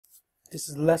This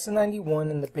is lesson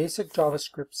 91 in the Basic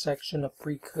Javascript section of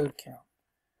freeCodeCamp.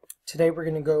 Today we're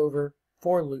going to go over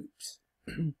for loops.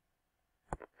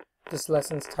 This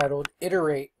lesson is titled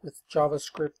Iterate with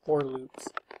JavaScript for Loops.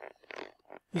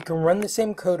 You can run the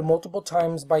same code multiple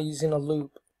times by using a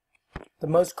loop. The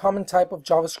most common type of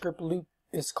JavaScript loop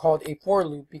is called a for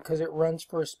loop because it runs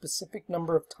for a specific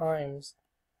number of times.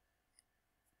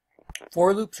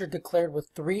 For loops are declared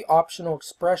with three optional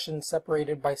expressions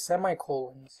separated by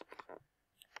semicolons.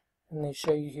 And they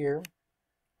show you here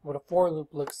what a for loop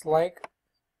looks like.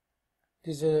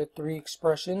 These are the three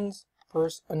expressions.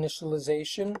 First,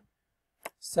 initialization.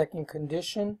 Second,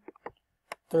 condition.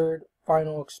 Third,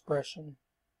 final expression.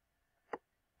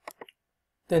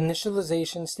 The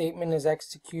initialization statement is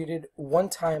executed one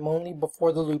time only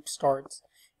before the loop starts.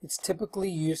 It's typically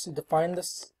used to define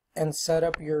this and set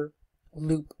up your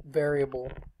loop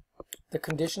variable. The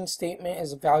condition statement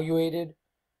is evaluated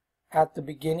at the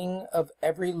beginning of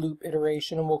every loop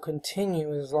iteration and will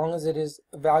continue as long as it is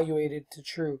evaluated to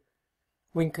true.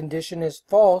 When condition is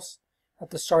false at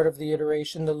the start of the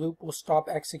iteration, the loop will stop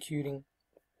executing.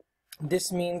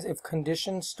 This means if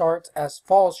condition starts as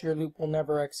false, your loop will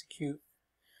never execute.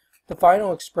 The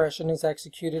final expression is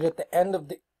executed at the end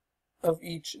of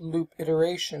each loop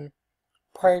iteration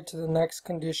prior to the next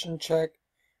condition check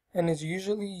and is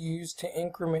usually used to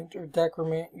increment or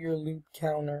decrement your loop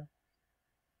counter.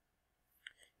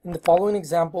 In the following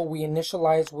example, we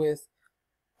initialize with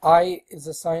I is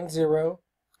assigned 0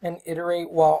 and iterate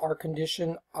while our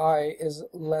condition I is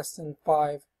less than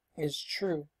 5 is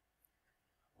true.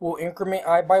 We'll increment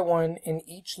I by 1 in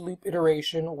each loop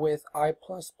iteration with I++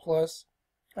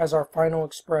 as our final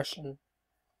expression.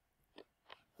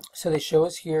 So they show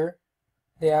us here,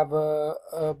 they have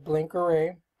a blank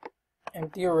array,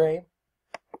 empty array,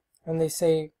 and they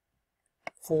say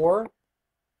for,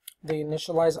 they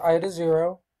initialize I to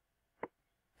 0.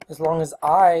 As long as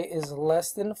I is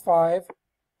less than 5,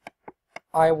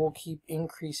 I will keep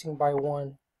increasing by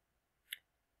 1.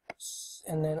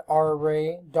 And then our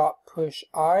array dot push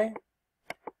I.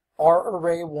 Our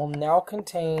array will now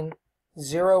contain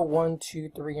 0, 1,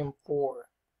 2, 3, and 4.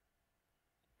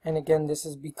 And again, this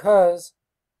is because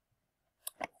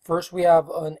first we have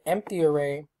an empty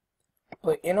array,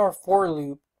 but in our for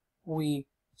loop, we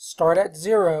start at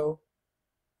 0.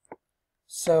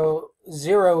 So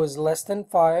 0 is less than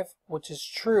 5, which is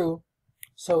true,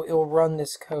 so it'll run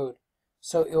this code.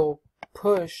 So it'll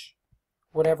push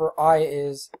whatever I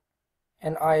is,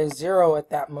 and I is 0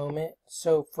 at that moment,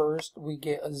 so first we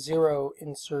get a 0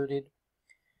 inserted.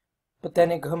 But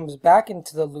then it comes back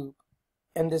into the loop,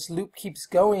 and this loop keeps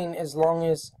going as long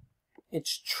as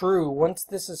it's true. Once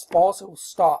this is false, it will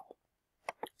stop.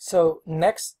 So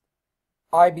next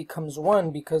I becomes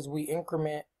 1 because we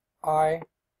increment I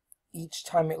each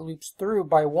time it loops through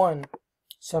by 1.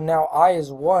 So now I is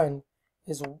 1.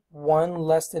 Is 1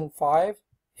 less than 5?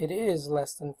 It is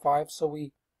less than 5, so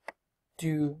we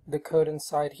do the code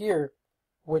inside here,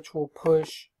 which will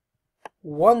push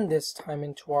 1 this time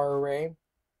into our array.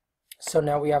 So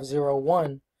now we have 0,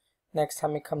 1. Next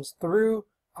time it comes through,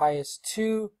 I is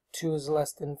 2. 2 is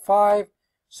less than 5,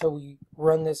 so we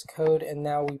run this code and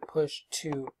now we push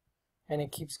 2. And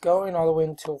it keeps going all the way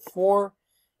until 4.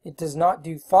 It does not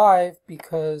do 5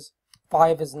 because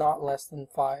 5 is not less than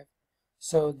 5.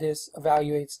 So this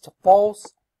evaluates to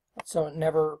false, so it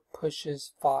never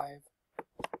pushes 5.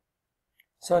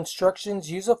 So instructions: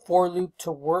 use a for loop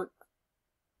to work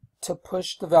to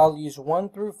push the values 1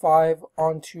 through 5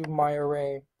 onto my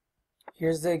array.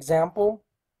 Here's the example.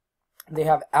 They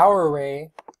have our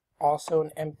array, also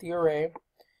an empty array,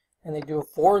 and they do a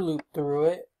for loop through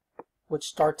it, which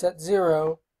starts at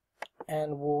 0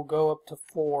 and will go up to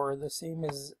 4, the same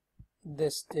as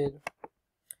this did.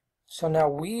 So now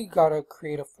we gotta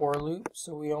create a for loop,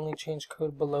 so we only change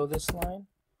code below this line.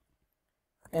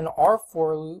 And our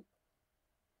for loop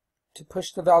to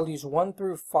push the values 1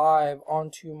 through 5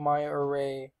 onto my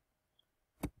array.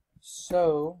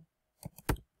 So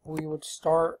we would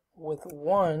start with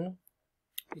 1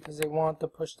 because they want to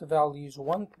push the values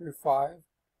 1 through 5.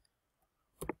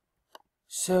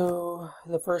 So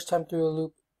the first time through the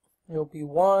loop, it'll be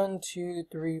 1, 2,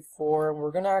 3, 4, and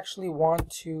we're going to actually want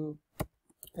to,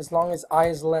 as long as I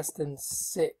is less than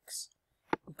 6,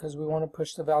 because we want to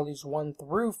push the values 1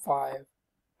 through 5.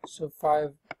 So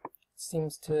 5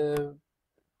 seems to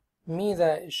me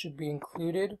that it should be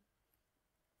included,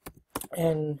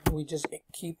 and we just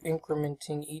keep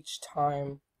incrementing each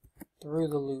time through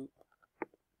the loop.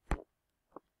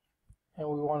 And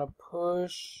we want to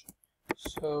push,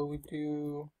 so we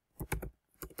do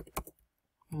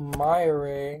my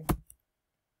array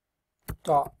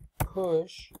dot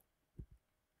push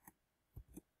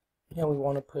and we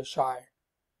want to push I.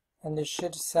 And this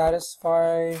should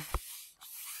satisfy,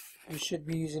 you should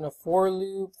be using a for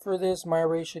loop for this. My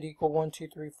array should equal 1, 2,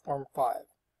 3, 4, and 5.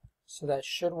 So that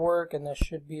should work, and that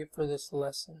should be it for this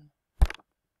lesson.